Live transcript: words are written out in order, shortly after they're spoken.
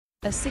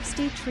A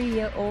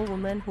 63-year-old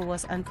woman who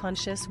was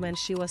unconscious when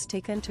she was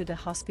taken to the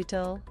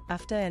hospital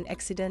after an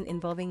accident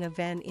involving a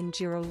van in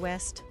Jurong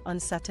West on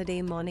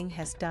Saturday morning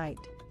has died.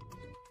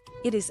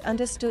 It is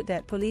understood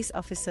that police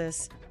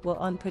officers were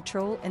on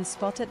patrol and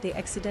spotted the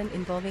accident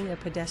involving a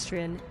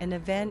pedestrian and a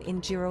van in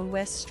Jurong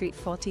West Street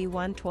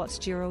 41 towards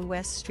Jurong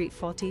West Street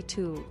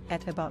 42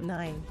 at about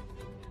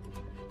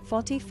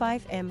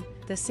 9:45 am.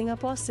 The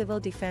Singapore Civil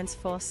Defence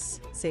Force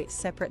said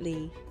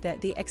separately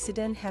that the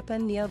accident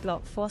happened near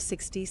Block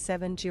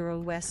 467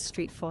 Jurong West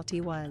Street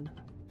 41.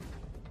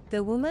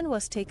 The woman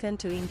was taken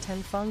to Ing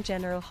Teng Fong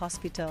General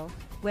Hospital,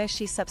 where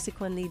she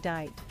subsequently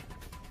died.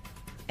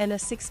 And a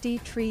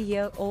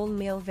 63-year-old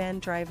male van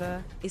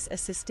driver is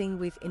assisting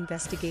with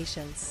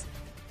investigations.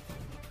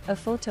 A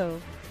photo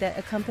that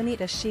accompanied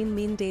a Shin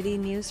Min Daily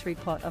News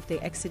report of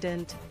the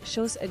accident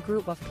shows a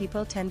group of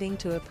people tending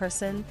to a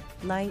person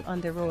lying on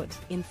the road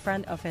in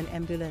front of an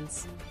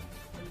ambulance,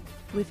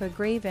 with a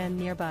grey van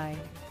nearby.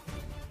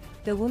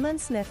 The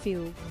woman's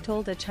nephew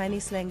told the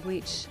Chinese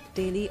language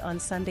Daily on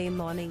Sunday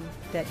morning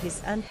that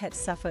his aunt had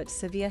suffered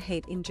severe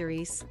head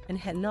injuries and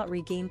had not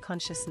regained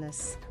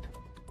consciousness.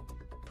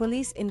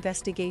 Police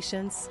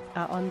investigations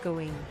are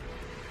ongoing.